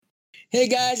Hey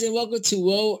guys, and welcome to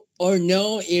Whoa or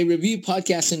No, a review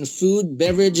podcast on food,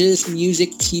 beverages,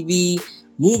 music, TV,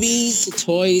 movies,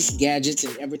 toys, gadgets,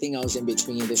 and everything else in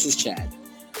between. This is Chad.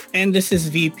 And this is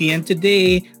VP, and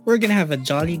today we're going to have a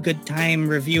jolly good time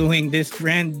reviewing this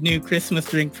brand new Christmas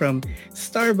drink from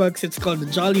Starbucks. It's called the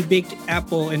Jolly Baked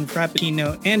Apple and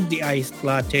Frappuccino and the iced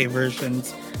latte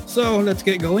versions. So let's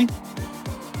get going.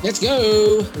 Let's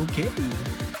go. Okay.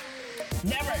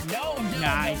 Never. No, Nah,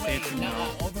 I no said way. no.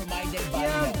 Nah, over my dead body.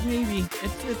 Yeah, no. maybe.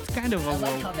 It's kind of a I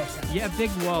like how whoa. that sounds. Yeah, big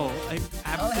whoa.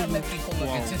 I'll have my Absolute people look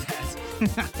whoa. into that.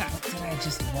 What did I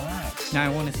just watch? Now I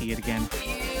want to see it again.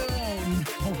 Ew,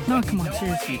 No, come on, no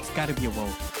seriously. way. It's got to be a whoa.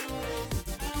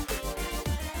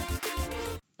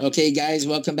 Okay, guys,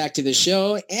 welcome back to the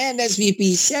show. And as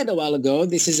VP said a while ago,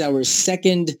 this is our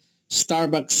second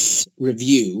Starbucks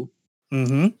review.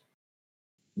 Mm-hmm.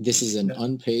 This is an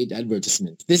unpaid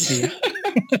advertisement. This is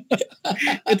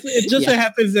It just so Yeah.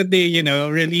 happens that they,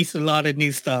 release a lot of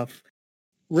new stuff.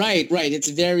 Right. It's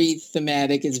very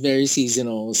thematic. It's very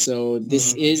seasonal. So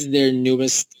this Mhm. is their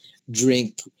newest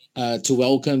drink to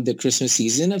welcome the Christmas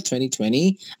season of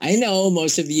 2020. I know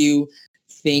most of you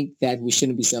think that we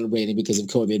shouldn't be celebrating because of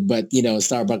COVID, but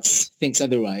Starbucks thinks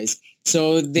otherwise.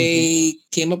 So they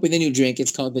came up with a new drink.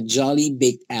 It's called the Jolly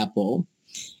Baked Apple,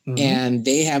 Mhm. and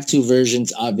they have two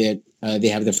versions of it. They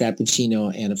have the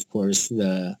Frappuccino and of course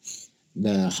the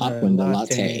hot one, the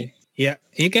latte. Yeah,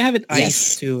 you can have it Yes.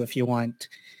 iced too if you want.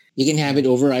 You can have it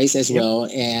over ice as Yep. well.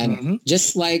 And Mhm.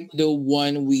 just like the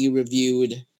one we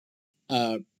reviewed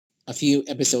a few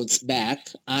episodes back,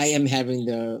 I am having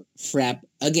the frap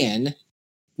again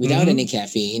without Mhm. any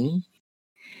caffeine.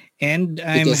 And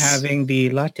I'm Because- having the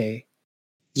latte.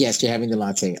 Yes, you're having the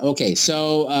latte. Okay,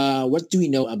 so what do we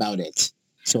know about it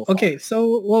so far? Okay,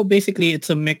 so basically it's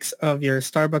a mix of your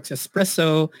Starbucks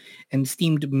espresso and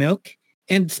steamed milk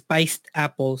and spiced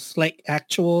apples, like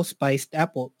actual spiced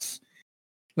apples.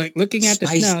 Like looking at this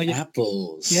Spiced now,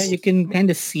 apples. you can kind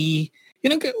of see, you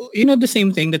know the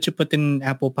same thing that you put in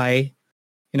apple pie,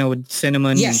 with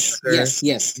cinnamon and Yes, sugar.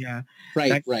 yes. Yeah, Right,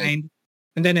 that right. kind.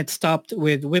 And then it's topped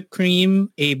with whipped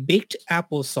cream, a baked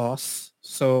applesauce.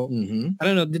 So Mm-hmm. I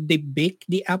don't know, did they bake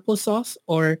the applesauce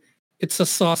or it's a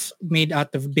sauce made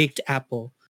out of baked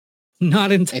apple?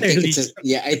 Not I entirely. think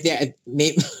it's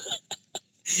maybe,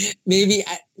 maybe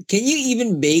can you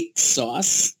even bake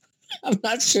sauce? I'm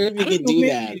not sure if you I don't can know, do maybe.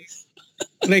 that.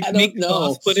 Like I make don't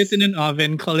know. sauce, put it in an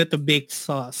oven, call it a baked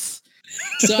sauce.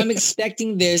 So I'm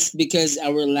expecting this because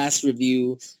our last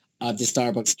review of the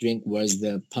Starbucks drink was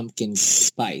the pumpkin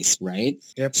spice, right?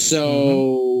 Yep.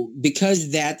 So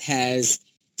because that has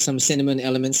some cinnamon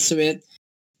elements to it,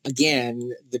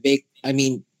 again,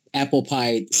 apple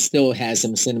pie still has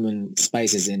some cinnamon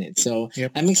spices in it. So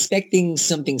Yep. I'm expecting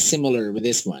something similar with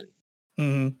this one.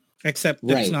 Mhm. Except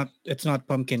Right. it's not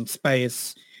pumpkin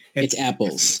spice. It's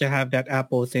apples. to have that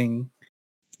apple thing.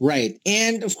 Right.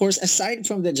 And of course, aside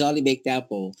from the Jolly Baked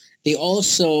Apple, they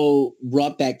also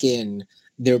brought back in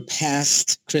their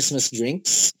past Christmas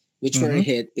drinks, which were a Mhm.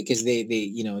 hit because they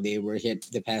were hit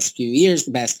the past few years,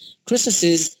 the past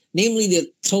Christmases, namely the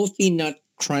Toffee Nut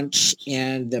Crunch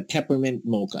and the Peppermint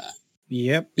Mocha.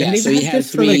 Yep. Yeah, And they've so you had have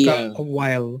this for like three, a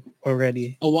while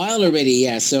already. A while already,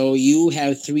 yeah. So you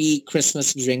have 3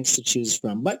 Christmas drinks to choose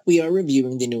from, but we are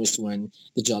reviewing the newest one,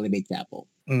 the Jolly Baked Apple.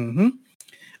 Mm-hmm.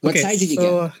 What size did you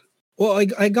get? Well,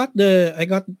 I got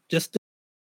just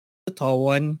the tall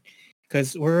one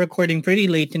because we're recording pretty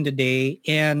late in the day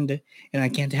and I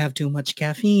can't have too much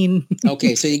caffeine.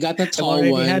 Okay, so you got the I've tall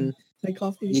already one. had my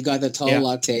coffee. You got the tall Yeah.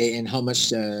 latte, and how much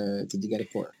did you get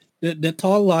it for? The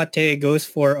tall latte goes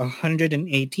for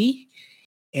 180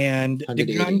 and the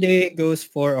 180. grande goes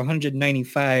for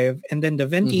 195 and then the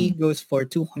venti Mm-hmm. goes for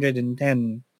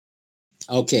 210.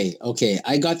 Okay.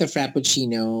 I got the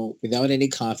Frappuccino without any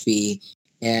coffee,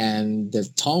 and the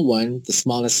tall one, the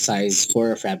smallest size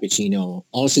for a Frappuccino,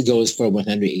 also goes for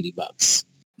 $180.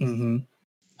 Mm-hmm.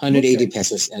 180 Okay.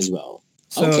 pesos as well.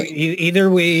 So Okay. either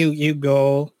way you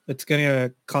go, it's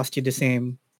gonna cost you the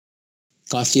same.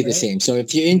 Cost you the Right. same. So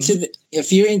if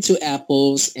you're into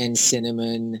apples and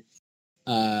cinnamon,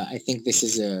 I think this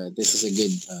is a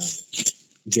good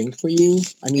drink for you.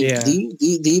 I mean, Yeah. do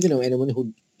you even know anyone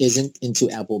who isn't into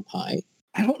apple pie?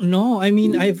 I don't know. I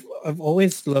mean, I've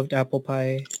always loved apple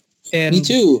pie, and Me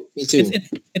too.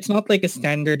 it's not like a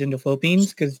standard in the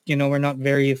Philippines because we're not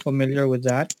very familiar with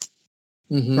that.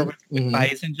 Mm-hmm. Or with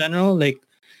pies in general. Like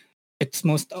it's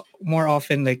more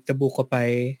often like the buko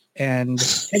pie and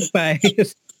egg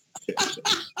pies.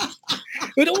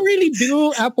 We don't really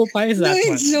do apple pies No, that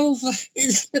much. it's so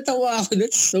it's natawa ako.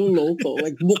 That's so local.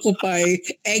 Like buko pie,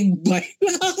 egg pie.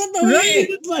 Nakakatawa Right.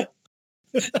 eh. But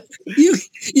yung,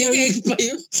 yung egg pie,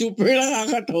 yung super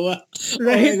nakakatawa. Oh my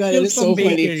Right? God, it Yung is so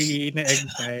funny. bakery na egg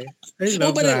pie. I Oh,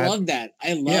 love but I that. love that. I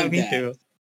Yeah, love me that. too.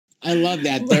 I love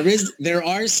that. There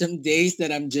are some days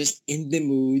that I'm just in the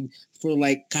mood for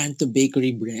like Kanto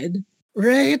bakery bread.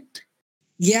 Right?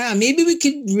 Yeah, maybe we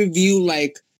could review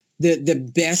like the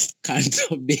best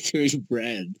Kanto bakery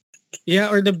bread. Yeah,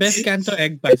 or the best Kanto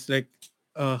egg pies. Like,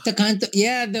 The Kanto,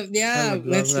 yeah, I would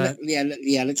love that.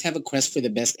 let's have a quest for the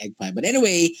best egg pie. But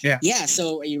anyway, Yeah. yeah.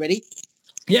 So are you ready?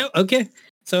 Yeah, okay.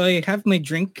 So I have my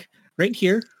drink right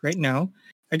here, right now.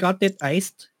 I got it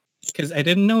iced because I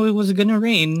didn't know it was gonna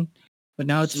rain, but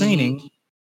now it's Mhm. raining.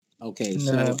 Okay, And,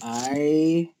 so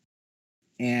I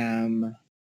am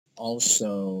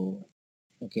also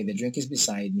okay. The drink is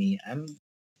beside me. I'm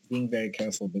being very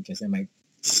careful because I might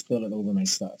spill it over my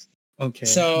stuff. okay.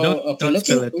 So okay, don't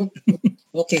spill it.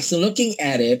 so looking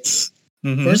at it,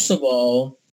 Mhm. first of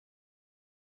all,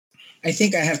 I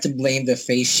think I have to blame the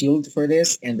face shield for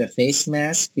this and the face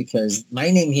mask because my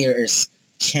name here is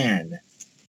Chan.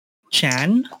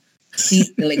 Chan? See,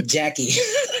 like Jackie.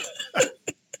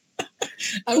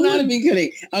 I'm not even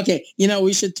kidding. Okay,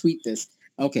 we should tweet this.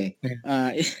 Okay.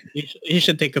 You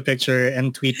should take a picture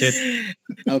and tweet it.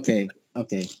 Okay.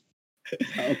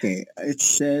 It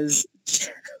says,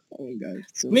 oh my God.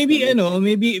 So Maybe,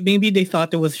 funny. maybe they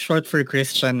thought it was short for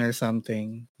Christian or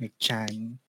something. Like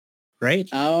Chan. Right?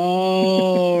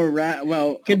 Oh, right.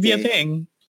 Well, Could be a okay. thing.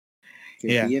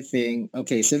 Could Yeah. be a thing.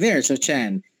 Okay, so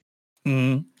Chan.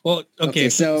 Mm. Well, okay. Okay,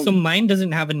 So so mine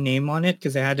doesn't have a name on it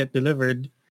because I had it delivered.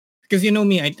 Because you know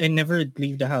me, I never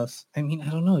leave the house. I mean, I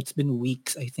don't know. It's been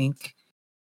weeks, I think,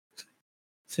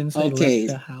 since I left okay.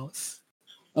 the house.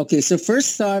 Okay, so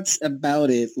first thoughts about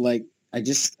it, like I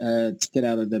just took it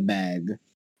out of the bag.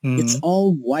 It's Mhm.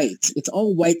 all white. It's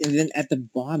all white, and then at the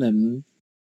bottom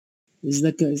is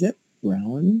that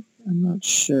brown? I'm not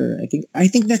sure. I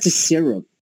think that's a syrup.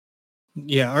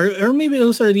 Yeah, or maybe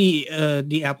those are the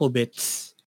apple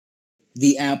bits.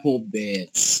 The apple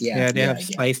bits. Yeah, they Yeah. have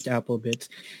spiced apple bits.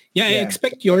 Yeah, I Yeah.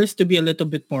 expect yours to be a little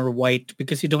bit more white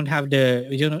because you don't have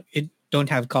it don't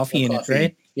have coffee in it,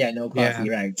 right? Yeah, no Yeah. coffee,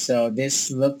 right. So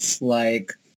this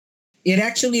it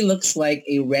actually looks like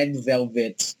a red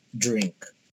velvet drink.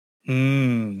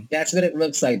 Mm. That's what it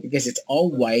looks like because it's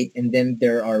all white and then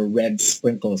there are red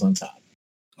sprinkles on top.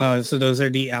 So those are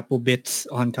the apple bits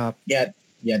on top. Yeah,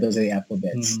 those are the apple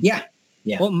bits. Mhm.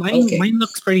 Yeah. Well, mine Okay. mine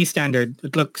looks pretty standard.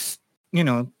 It looks,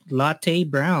 latte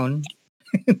brown.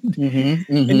 Mm-hmm,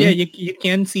 And yeah, you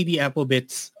can see the apple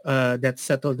bits that's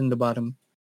settled in the bottom.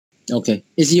 Okay.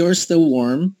 Is yours still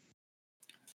warm?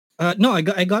 No, I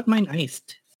got mine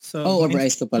iced. So mine's over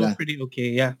ice ka still pala. pretty okay,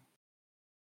 yeah.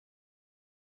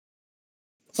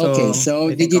 Okay, so I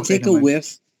did think you okay take a naman.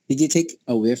 whiff? Did you take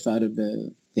a whiff out of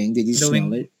the thing? Did you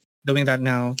smell it? Doing that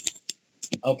now.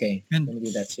 Okay, And let me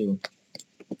do that too.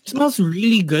 it smells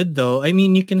really good though. I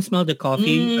mean, you can smell the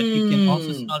coffee, but you can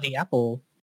also Mm. smell the apple.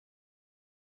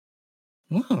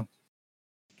 Wow,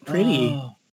 pretty.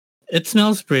 Oh, It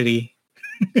smells pretty.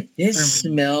 this For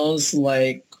me. smells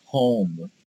like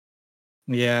home.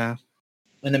 Yeah,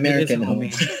 An it is American home.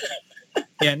 homey.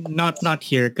 Yeah, not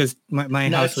here because my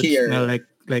Not house would here. smell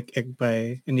like egg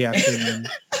pie in the afternoon.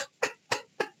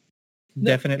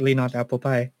 Definitely not apple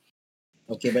pie.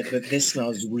 Okay, but this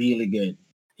smells really good.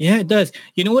 Yeah, it does.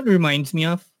 You know what it reminds me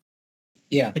of?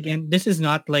 Yeah. Again, this is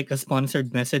not like a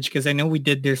sponsored message because I know we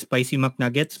did their spicy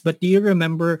McNuggets, but do you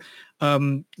remember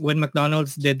when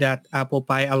McDonald's did that apple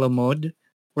pie a la mode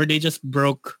where they just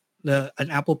broke an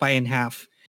apple pie in half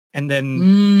and then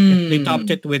they topped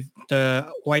it with the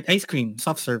white ice cream,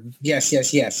 soft serve. Yes.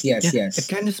 It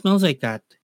kind of smells like that.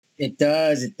 It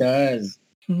does.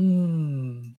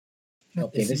 Hmm.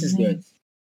 Okay, this is good.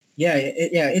 Yeah,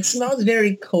 it smells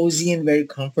very cozy and very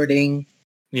comforting.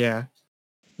 Yeah.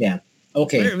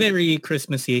 Okay. Very, very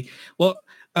Christmassy. Well,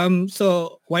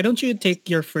 so why don't you take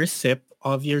your first sip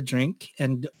of your drink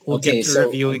and we'll Okay, get to so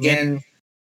reviewing it.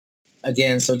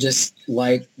 again, so just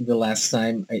like the last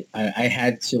time, I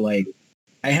had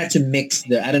to mix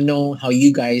I don't know how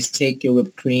you guys take your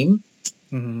whipped cream.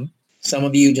 Mm-hmm. Some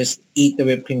of you just eat the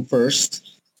whipped cream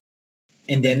first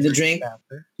and then the drink.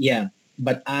 After. Yeah,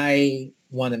 but I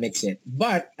want to mix it.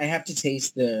 But I have to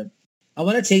taste I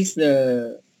want to taste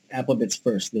the apple bits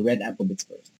first, the red apple bits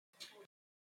first.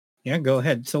 Yeah, go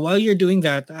ahead. So while you're doing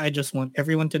that, I just want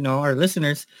everyone to know, our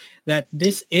listeners, that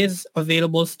this is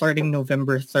available starting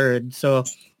November 3rd. So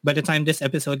by the time this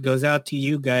episode goes out to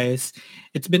you guys,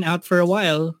 it's been out for a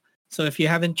while. So if you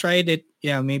haven't tried it,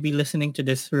 yeah, maybe listening to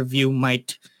this review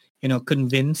might,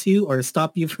 convince you or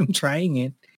stop you from trying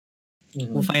it. Mhm.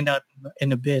 We'll find out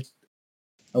in a bit.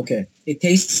 Okay. It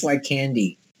tastes like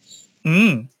candy.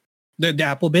 Mm. The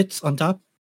apple bits on top.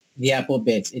 The apple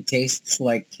bits. It tastes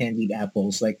like candied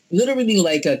apples. Like literally Oh.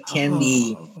 like a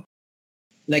candy,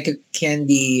 like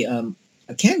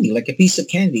a piece of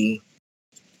candy.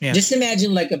 Yeah. Just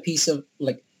imagine like a piece of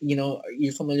like,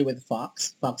 you're familiar with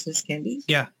Fox's candies?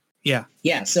 Yeah. Yeah.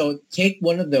 Yeah, so take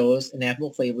one of those, an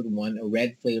apple flavored one, a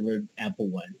red flavored apple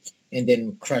one, and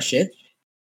then crush it,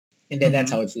 and then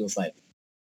that's Mm-hmm. how it feels like.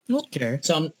 Okay.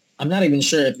 So I'm not even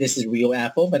sure if this is real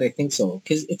apple, but I think so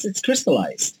because it's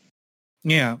crystallized,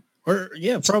 Yeah. Or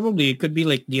yeah, probably it could be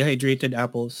like dehydrated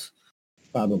apples.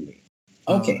 probably.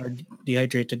 Okay, Or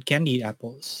dehydrated candied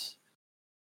apples.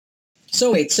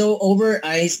 so wait, so over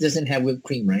ice doesn't have whipped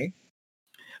cream, right?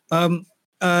 Um,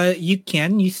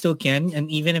 you still can, and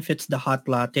even if it's the hot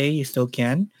latte, you still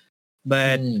can.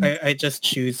 But Mm, I just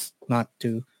choose not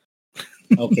to.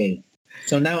 okay,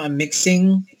 so now I'm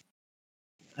mixing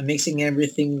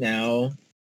everything now,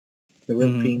 the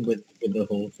whipped Mm-hmm. cream with the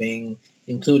whole thing,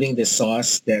 including the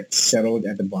sauce that's settled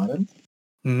at the bottom.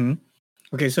 Mm-hmm.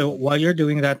 Okay, so while you're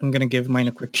doing that, I'm gonna give mine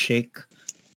a quick shake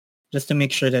just to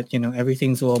make sure that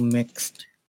everything's well mixed.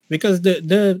 Because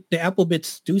the apple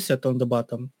bits do sit on the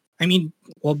bottom. I mean,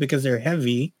 well, because they're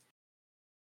heavy,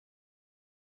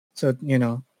 so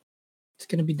it's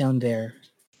gonna be down there.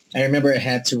 I remember I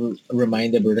had to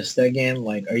remind the barista again,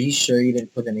 like, are you sure you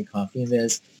didn't put any coffee in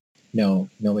this? No,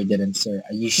 no, I didn't, sir.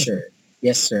 Are you sure?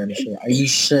 Yes, sir, I'm sure. Are you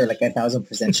sure? Like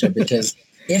 1,000% sure? Because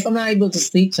if I'm not able to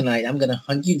sleep tonight, I'm gonna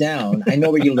hunt you down. I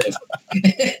know where you live.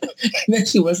 And then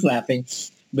she was laughing.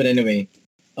 But anyway,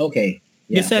 okay.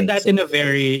 You Yeah, said okay. that So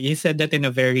in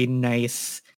a very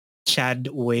nice Chad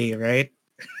way, right?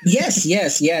 yes,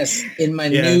 yes, yes. In my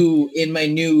Yeah,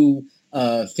 new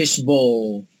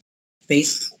fishbowl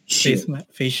face face shield.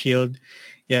 face shield.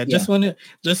 Yeah, Yeah.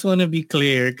 just wanna be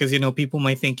clear because people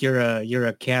might think you're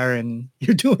a Karen.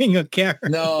 You're doing a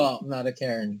Karen. No, I'm not a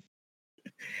Karen.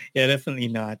 Yeah, definitely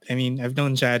not. I mean, I've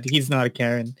known Chad. He's not a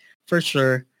Karen for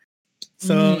sure.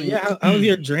 So Mm. yeah, how's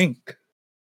your drink?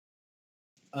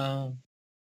 uh,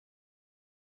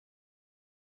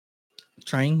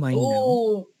 Trying mine now.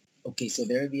 oh, okay. So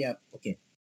there we have. Okay.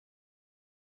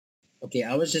 Okay,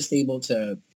 I was just able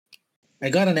to. I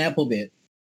got an apple bit.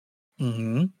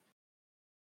 Mm-hmm.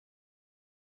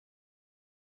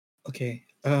 Okay.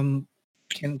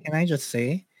 Can I just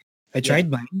say, I Yeah. tried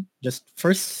mine. Just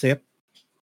first sip,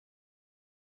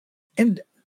 and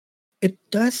it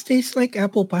does taste like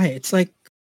apple pie. It's like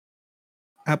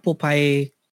apple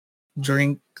pie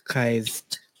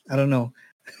drinkized. I don't know.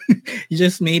 You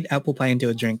just made apple pie into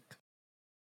a drink,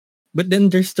 but then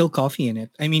there's still coffee in it.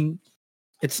 I mean,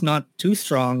 it's not too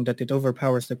strong that it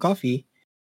overpowers the coffee,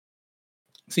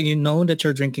 so you know that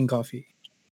you're drinking coffee.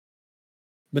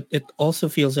 But it also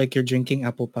feels like you're drinking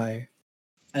apple pie.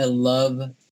 I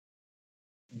love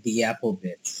the apple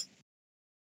bits.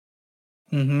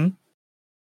 Mm-hmm.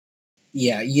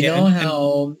 Yeah, Yeah, and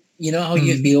you know how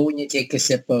you mm, feel when you take a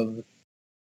sip of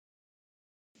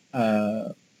uh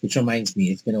which reminds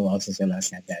me, it's been a while since I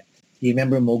last had that. Do you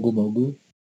remember Mogu Mogu?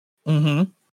 mm-hmm.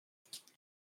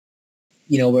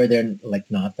 You know where they're like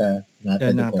The nata the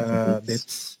cocoa nata bits.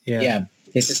 bits. Yeah. Yeah,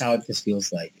 this is how this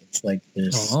feels like. It's like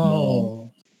they're small,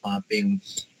 Oh. popping,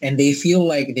 and they feel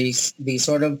like they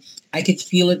sort of. I could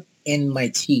feel it in my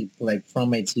teeth, like from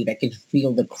my teeth. I could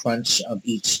feel the crunch of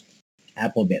each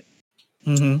apple bit.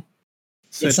 Mm-hmm.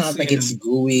 So It's it's not like it's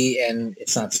gooey and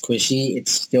it's not squishy.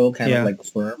 It's still kind of yeah. like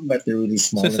firm, but they're really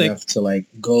So small it's like enough to like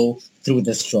go through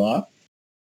the straw.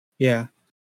 yeah.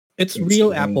 It's It's real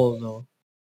very. apple though.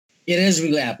 It is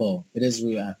real apple. It is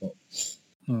real apple.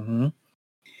 Mm-hmm.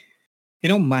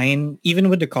 Mine, even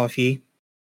with the coffee,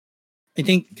 I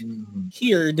think Mm.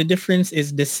 here the difference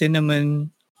is the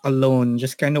cinnamon alone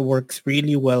just kind of works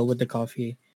really well with the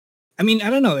coffee. I mean, I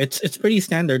don't know. It's pretty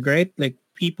standard, right? Like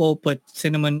people put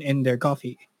cinnamon in their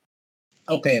coffee.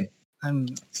 Okay. Um,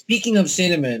 Speaking of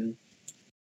cinnamon,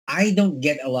 I don't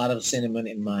get a lot of cinnamon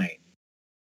in mine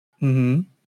mm-hmm.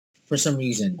 for some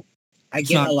reason. I It's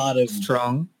get a not lot of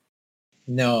strong.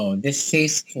 no. This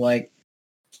tastes like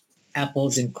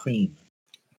apples and cream.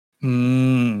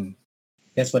 Mm,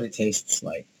 That's what it tastes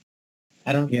like.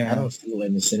 I yeah. don't feel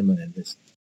any cinnamon in this.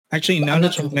 Actually, But now I'm not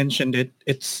that you've complaining, mentioned it,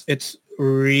 it's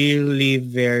really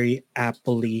very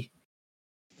appley.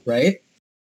 right?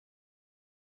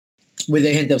 With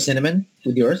a hint of cinnamon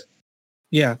with yours.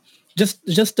 Yeah,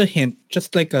 just a hint,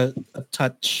 just like a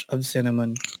touch of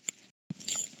cinnamon.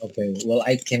 Okay. Well,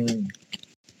 I can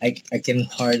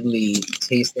hardly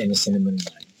taste any cinnamon in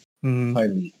mine. Mm.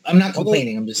 Hardly. I'm not Although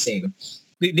complaining. I'm just saying.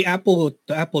 the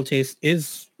apple taste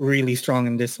is really strong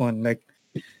in this one. Like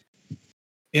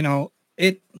you know,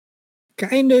 it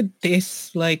kind of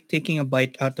tastes like taking a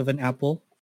bite out of an apple,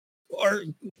 or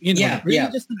Yeah, really yeah,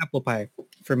 just an apple pie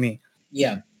for me.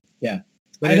 yeah, yeah.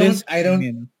 But I it don't, is, I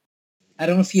don't, I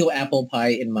don't feel apple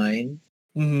pie in mine.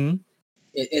 Mm-hmm.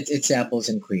 It's apples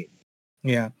and cream.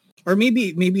 Yeah, or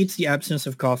maybe it's the absence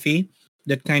of coffee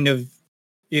that kind of,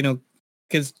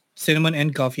 because cinnamon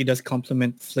and coffee does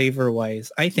complement flavor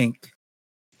wise. I think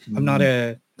I'm not Mm.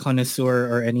 a connoisseur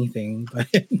or anything, but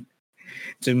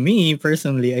to me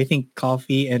personally, I think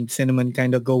coffee and cinnamon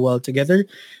kind of go well together.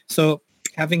 So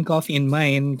having coffee in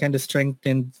mine kind of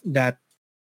strengthened that,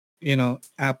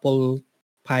 apple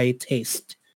pie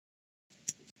taste.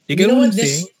 You You get know what I'm what?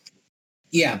 saying?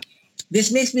 Yeah, this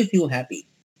makes me feel happy.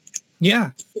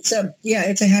 Yeah, It's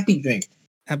a happy drink.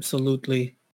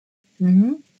 absolutely.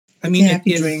 Mm-hmm. I It's a mean, it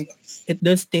happy is. drink. It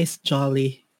does taste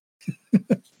jolly.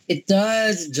 It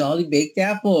does Jolly Baked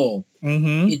Apple.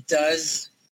 Mm-hmm. It does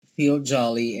feel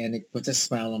jolly, and it puts a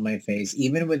smile on my face,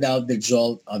 even without the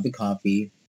jolt of the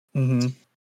coffee. Mm-hmm.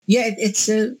 Yeah, it's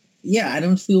a yeah. I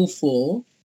don't feel full.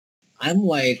 I'm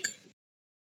like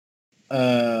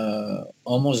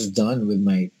almost done with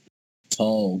my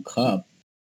tall cup.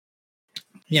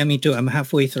 Yeah, me too. I'm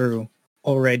halfway through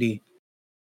already,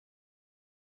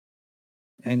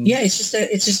 and Yeah, it's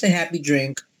just a happy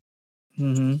drink.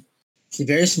 mm-hmm. It's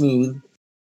very smooth.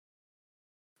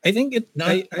 I think it.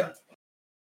 Not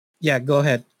Yeah. Go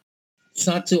ahead. it's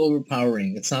not too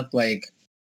overpowering. It's not like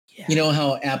Yeah. you know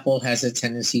how Apple has a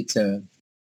tendency to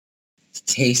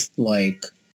taste like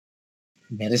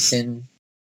medicine,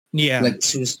 Yeah. like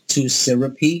too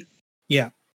syrupy.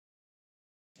 Yeah.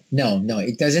 No,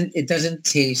 it doesn't. It doesn't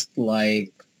taste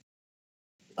like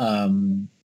um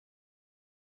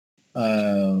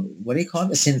what do you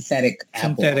call it? Synthetic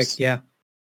Synthetic. apples. Yeah.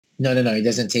 No. It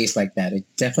doesn't taste like that. It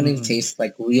definitely Mm-hmm. tastes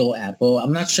like real apple.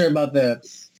 I'm not sure about the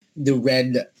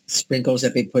red sprinkles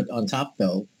that they put on top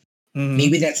though. Mm-hmm.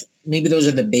 Maybe those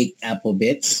are the baked apple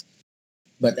bits,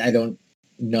 but I don't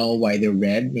know why they're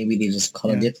red. Maybe they just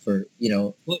colored Yeah. it for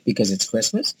Well, because it's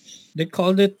Christmas. they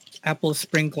called it apple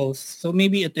sprinkles, so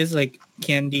maybe it is like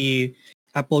candy,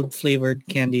 apple flavored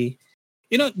candy.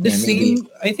 The Yeah, maybe. same.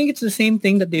 I think it's the same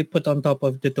thing that they put on top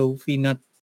of the toffee nut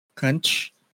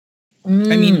crunch. I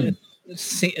mean,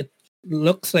 Mm. it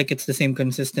looks like it's the same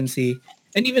consistency,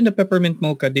 and even the peppermint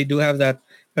mocha, they do have that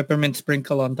peppermint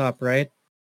sprinkle on top, right?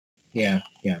 Yeah.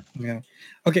 Yeah.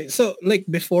 Okay, so like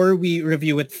before we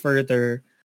review it further,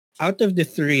 out of the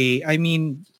three, I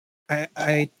mean,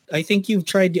 I think you've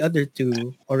tried the other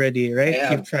two already, I right? You've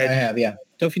have. I tried have. Yeah.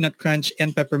 toffee nut crunch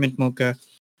and peppermint mocha.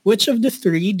 Which of the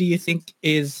three do you think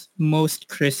is most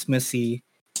Christmassy?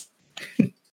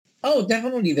 Oh,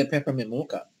 definitely the peppermint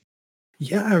mocha.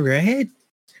 Yeah, right.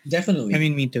 I Definitely.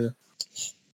 mean, me too.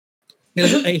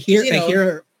 Because I 'Cause, hear, I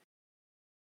hear.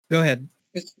 Go ahead.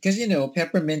 because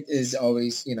peppermint is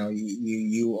always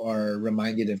you are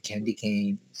reminded of candy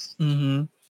canes Mm-hmm.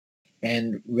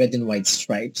 and red and white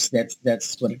stripes.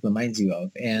 That's what it reminds you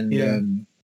of. And Yeah.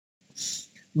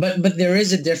 but there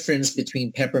is a difference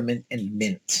between peppermint and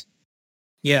mint.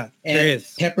 Yeah, And there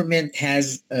is. peppermint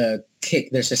has a kick.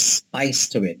 There's a spice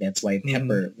to it. That's why Mhm.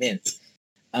 peppermint.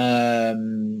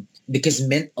 Because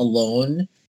mint alone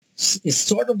is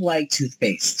sort of like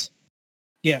toothpaste.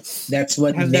 Yes. That's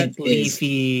what It has mint that is.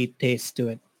 leafy taste to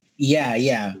it.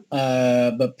 Yeah.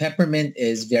 But peppermint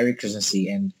is very Christmassy,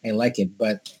 and I like it,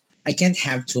 but I can't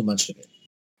have too much of it.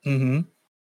 Mm-hmm.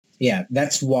 Yeah,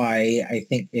 that's why I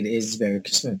think it is very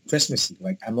Christmassy.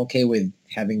 Like I'm okay with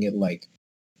having it like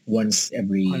once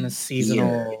every On a year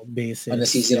seasonal basis. on a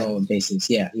seasonal basis.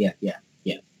 Yeah.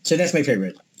 So that's my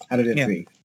favorite out of the Yeah. three.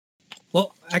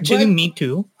 Well, actually, But- me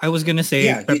too. I was gonna say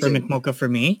Yeah, me too. peppermint mocha for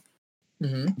me,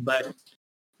 Mm-hmm. but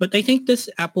I think this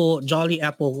Jolly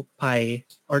apple pie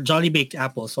or Jolly baked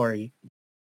apple, sorry,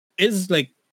 is like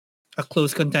a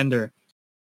close contender.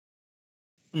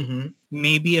 Mm-hmm.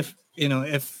 Maybe if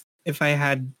I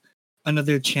had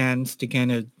another chance to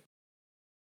kind of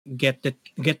get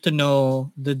to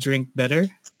know the drink better.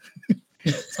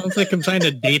 Sounds like I'm trying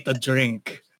to date a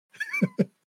drink.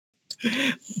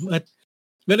 but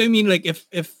I mean, like if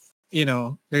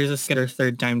there's a second or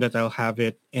third time that I'll have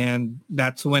it, and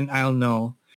that's when I'll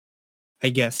know, I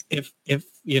guess, if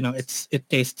it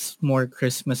tastes more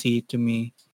Christmassy to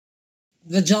me.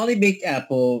 The Jolly Baked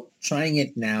Apple, trying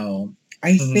it now,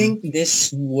 I Mhm. think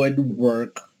this would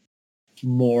work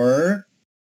more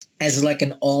as like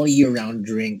an all year round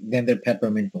drink than the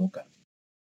peppermint mocha.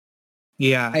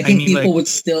 Yeah, I think mean, people like, would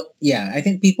still, I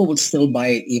think people would still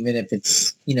buy it even if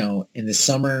it's, in the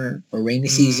summer or rainy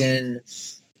Mhm. season.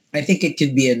 I think it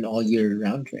could be an all year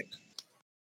round drink.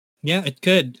 yeah, it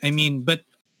could. I mean, but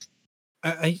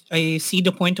I see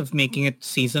the point of making it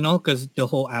seasonal because the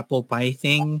whole apple pie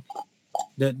thing,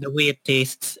 the way it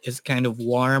tastes is kind of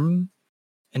warm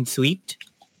and sweet.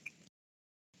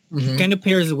 It Hmm. kind of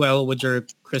pairs well with your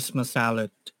Christmas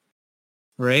salad,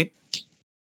 right?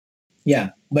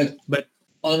 Yeah, but But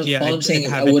yeah, all I'm I'd saying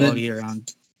is I have it all wouldn't. year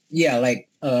round. Yeah, like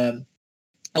I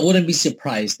wouldn't be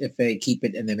surprised if they keep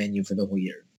it in the menu for the whole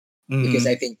year because Hmm.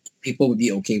 I think people would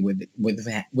be okay with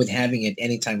having it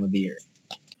any time of the year.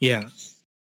 Yeah,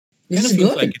 This kind of is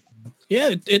feels like good. it. Yeah,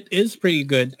 it is pretty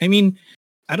good. I mean,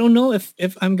 I don't know if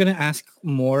I'm gonna ask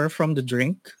more from the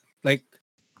drink. Like,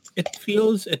 it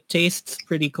tastes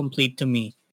pretty complete to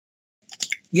me.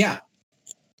 Yeah,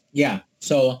 yeah.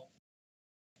 So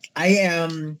I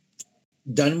am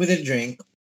done with the drink,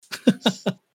 That was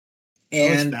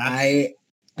and fast.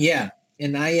 yeah,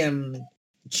 and I am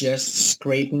just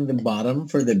scraping the bottom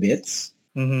for the bits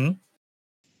Mm-hmm.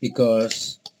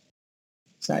 because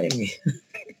sayang eh.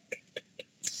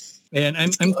 And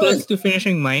It's I'm close good. to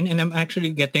finishing mine, and I'm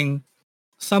actually getting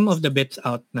some of the bits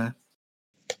out na.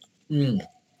 Mm.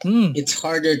 Mm, It's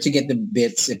harder to get the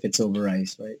bits if it's over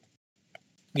ice, right?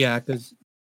 yeah,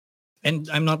 and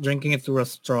I'm not drinking it through a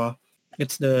straw.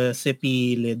 It's the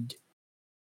sippy lid.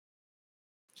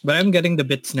 But I'm getting the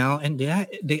bits now, and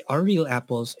they are real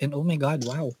apples. And oh my god,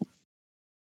 wow,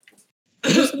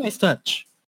 it is a nice touch.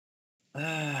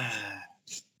 Ah,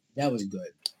 that was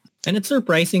good. And it's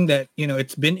surprising that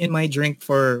it's been in my drink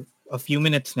for a few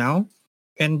minutes now,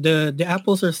 and the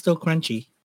apples are still crunchy.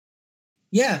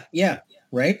 Yeah, yeah,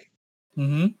 right?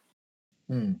 Mm-hmm.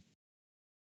 Mm,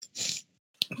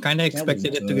 Kind of that was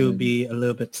expected it to good. be a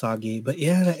little bit soggy, but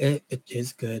yeah, it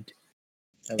is good.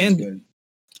 That was And good.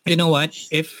 you know what?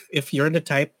 If you're the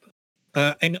type,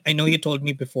 I know you told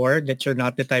me before that you're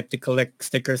not the type to collect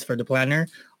stickers for the planner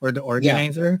or the Yeah.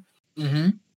 organizer.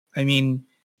 Mm-hmm. I mean,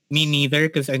 me neither,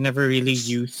 because I never really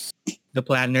use the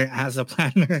planner as a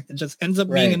planner. It just ends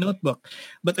up being a Right. notebook.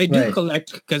 But I do Right.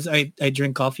 collect because I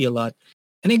drink coffee a lot.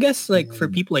 And I guess like for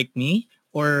Mm. people like me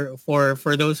or for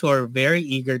those who are very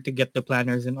eager to get the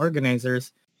planners and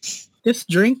organizers, this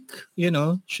drink,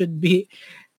 should be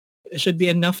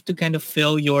enough to kind of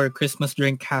fill your Christmas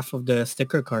drink half of the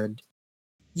sticker card.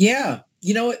 Yeah.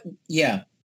 You know what? Yeah.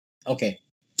 Okay.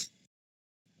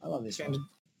 I love this Kind one. of,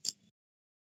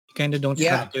 kind of don't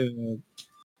Yeah. have to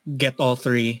get all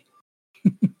three.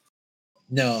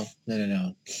 No. No. No.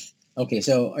 No. Okay.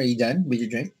 So, are you done with your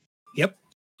drink? Yep,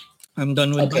 I'm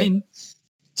done with Okay. mine.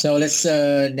 So let's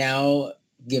now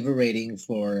give a rating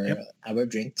for Yep. our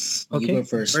drinks. You go Okay.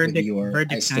 first with Verdict your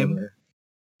verdict iced time.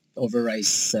 over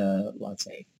ice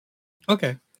latte.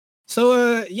 Okay.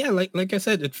 So yeah, like I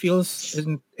said, it feels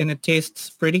and it tastes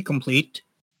pretty complete.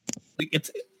 Like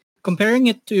it's comparing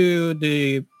it to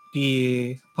the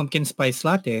pumpkin spice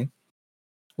latte,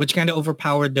 which kind of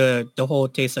overpowered the whole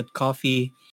taste of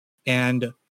coffee,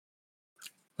 and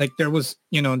like there was,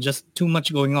 just too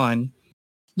much going on.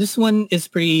 This one is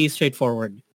pretty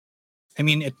straightforward. I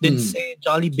mean, it did Mm. say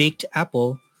Jolly Baked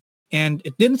Apple, and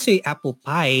it didn't say apple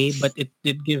pie, but it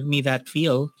did give me that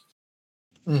feel,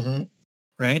 Mm-hmm.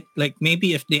 right? Like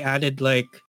maybe if they added like,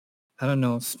 I don't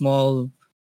know, small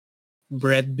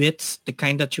bread bits, the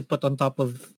kind that you put on top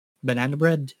of banana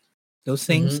bread, those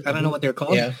things. Mm-hmm. I don't know Mm-hmm. what they're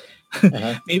called. Yeah.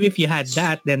 Uh-huh. Maybe if you had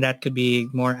that, then that could be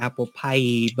more apple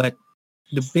pie. But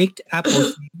the baked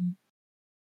apple,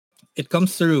 it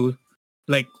comes through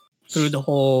like through the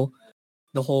whole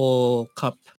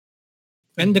cup.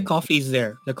 And the Mhm. coffee's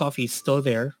there. The coffee's still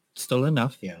there, still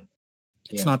enough. Yeah.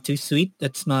 It's Yeah. not too sweet.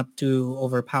 It's not too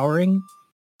overpowering.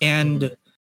 Mhm. And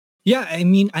yeah, I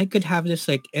mean, I could have this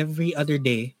like every other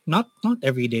day. Not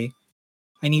every day.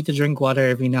 I need to drink water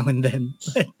every now and then.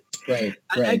 But Right.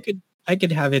 I Right.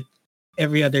 could have it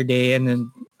every other day, and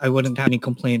then I wouldn't have any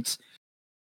complaints.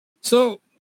 So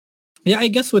yeah, I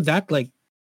guess with that, like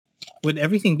with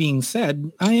everything being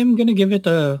said, I am gonna give it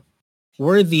a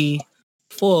worthy,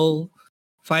 full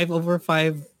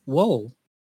 5/5. Whoa,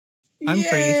 I'm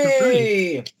pretty surprised.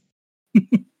 Yay!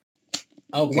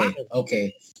 Wow. Okay.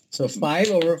 Okay. So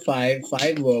 5/5,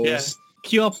 five Yeah. woes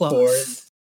Cue for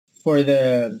applause. for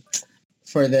the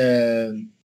for the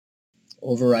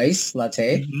over ice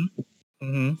latte, Mm-hmm.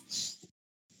 Mm-hmm.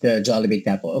 the Jolly Baked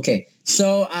Apple. Okay.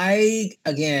 So I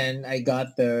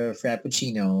got the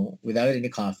Frappuccino without any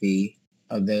coffee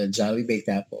of the Jolly Baked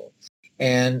Apple.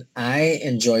 And I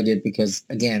enjoyed it because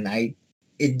again,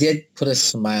 it did put a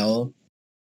smile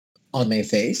on my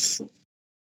face.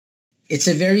 It's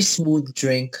a very smooth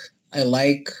drink.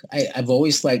 I've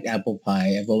always liked apple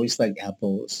pie. I've always liked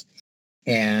apples.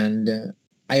 And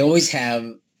I always have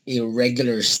a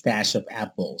regular stash of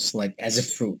apples, like as a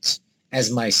fruit,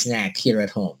 as my snack here at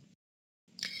home.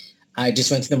 I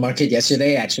just went to the market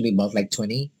yesterday. I actually bought like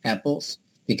 20 apples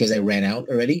because I ran out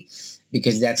already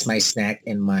because that's my snack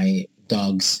and my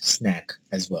dog's snack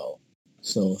as well.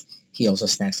 So he also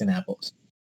snacks on apples.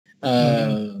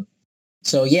 Mm-hmm.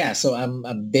 So yeah, so I'm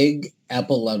a big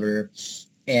apple lover,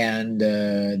 and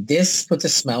this puts a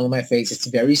smile on my face. It's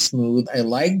very smooth. I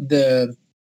like the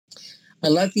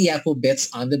apple bits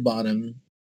on the bottom.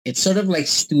 It's sort of like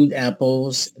stewed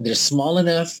apples. They're small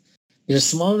enough. They're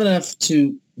small enough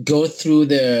to go through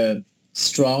the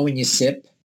straw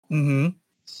Mm-hmm.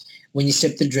 when you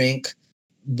sip the drink,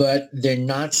 but they're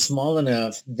not small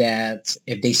enough that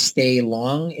if they stay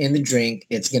long in the drink,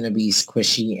 it's going to be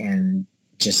squishy and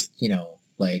just,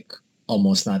 like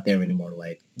almost not there anymore,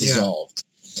 like Yeah. dissolved.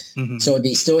 Mm-hmm. So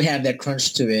they still have that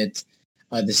crunch to it.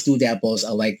 The stewed apples,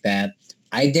 I like that.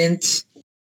 I didn't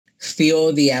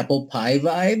feel the apple pie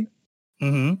vibe,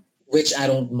 Mm-hmm. which I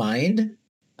don't mind.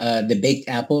 The baked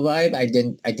apple vibe, I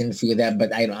didn't feel that,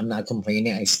 but I'm not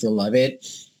complaining. I still love it.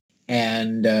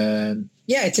 And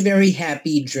yeah, it's a very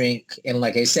happy drink. And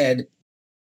like I said,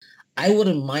 I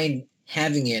wouldn't mind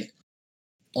having it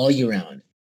all year round.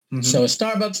 Mm-hmm. So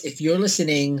Starbucks, if you're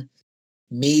listening,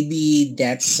 maybe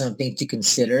that's something to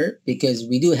consider because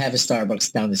we do have a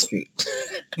Starbucks down the street.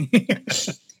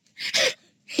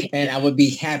 And I would be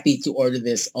happy to order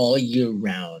this all year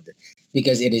round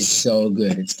because it is so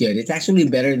good. It's good. It's actually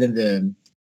better than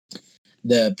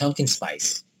the pumpkin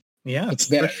spice. Yeah, It's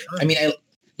better. for sure. I mean,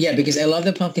 because I love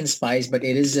the pumpkin spice, but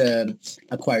it is a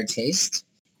acquired taste,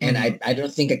 and I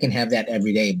don't think I can have that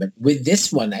every day. But with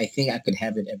this one, I think I could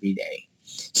have it every day.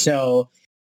 So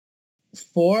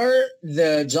for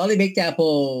the Jolly Baked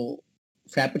Apple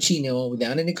Frappuccino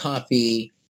down in the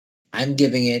coffee, I'm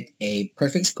giving it a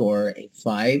perfect score, a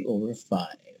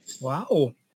 5/5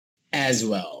 Wow, as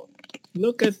well.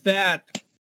 look at that.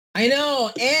 I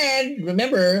know. And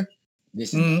remember,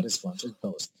 this is not a sponsored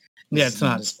post. Yeah, This it's is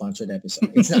not not. a sponsored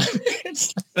episode. It's not.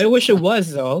 I wish it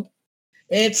was though.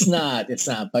 It's not. It's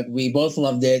not. But we both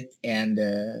loved it. And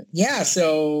yeah,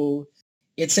 so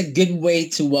it's a good way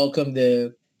to welcome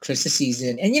the Christmas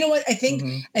season. And you know what?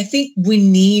 Mhm. I think we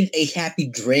need a happy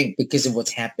drink because of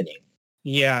what's happening.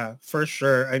 Yeah, for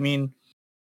sure. I mean,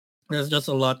 there's just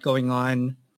a lot going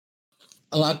on.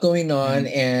 A lot going on.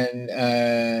 And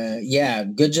yeah,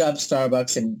 good job,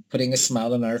 Starbucks, and putting a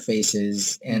smile on our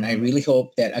faces. And I really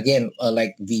hope that, again,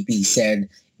 like VP said,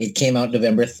 it came out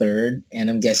November 3rd. And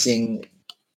I'm guessing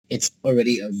it's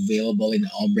already available in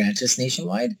all branches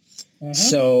nationwide.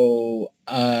 So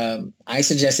I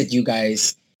suggest that you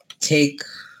guys take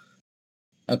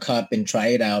a cup and try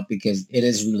it out because it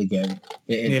is really good.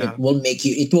 Yeah. It will make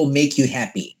you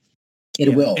happy.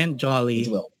 It will. And jolly. It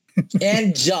will.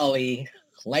 And jolly,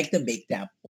 like the baked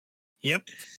apple. Yep.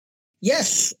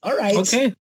 Yes. All right.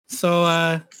 Okay. So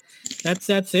that's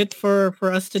it for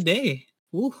us today.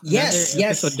 Ooh, Yes, another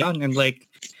yes. episode done, and like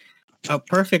a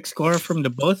perfect score from the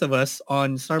both of us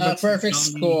on A Starbucks. perfect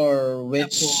Jolly score,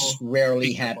 which Apple rarely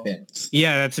Baked Apple. happens.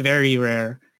 Yeah, that's very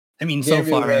rare. I mean, so Very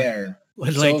far, rare.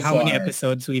 with So like how many far.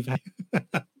 episodes we've had.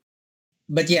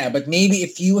 But yeah, but maybe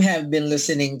if you have been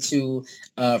listening to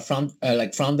from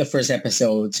the first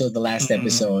episode to the last Mhm.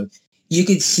 episode, you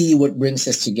could see what brings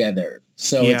us together.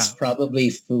 So Yeah. it's probably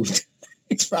food.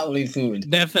 It's probably food.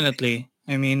 Definitely.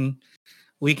 I mean,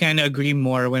 we kind of agree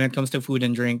more when it comes to food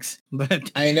and drinks,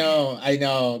 but I know.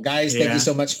 Guys, thank Yeah. you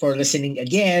so much for listening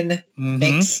again. Mhm.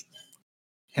 Thanks.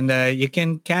 And you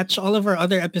can catch all of our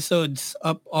other episodes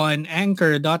up on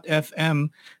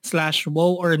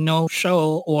anchor.fm/woe or no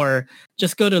show, or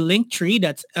just go to Linktree.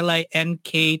 That's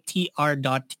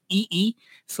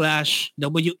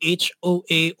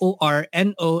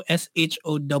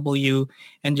linktr.ee/WHOAORNOSHOW.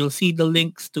 And you'll see the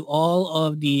links to all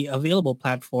of the available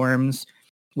platforms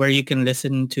where you can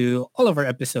listen to all of our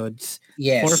episodes. For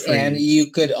Yes, free. and you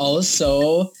could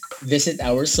also visit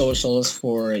our socials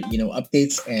for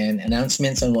updates and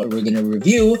announcements on what we're gonna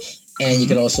review. And you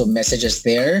can also message us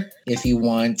there if you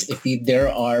want. There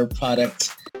are product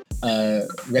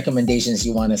recommendations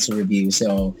you want us to review.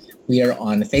 So we are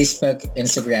on Facebook,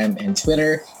 Instagram, and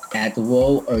Twitter at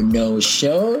Woe or No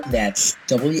Show. That's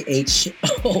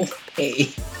WHOAORNOSHOW.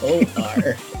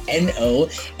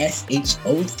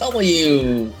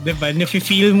 Diba?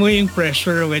 Nafe-feel mo yung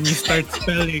pressure when you start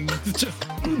spelling.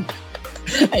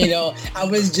 I know. I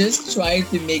was just trying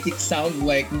to make it sound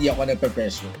like hindi ako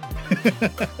nape-pressure.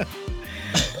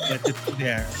 But it's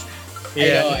there.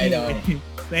 I know.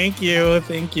 Thank you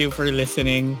for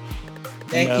listening.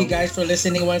 Thank And, you guys for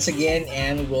listening once again,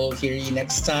 and we'll hear you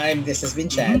next time. This has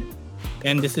been Chad.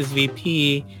 And this is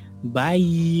VP.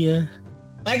 Bye.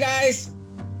 Bye, guys.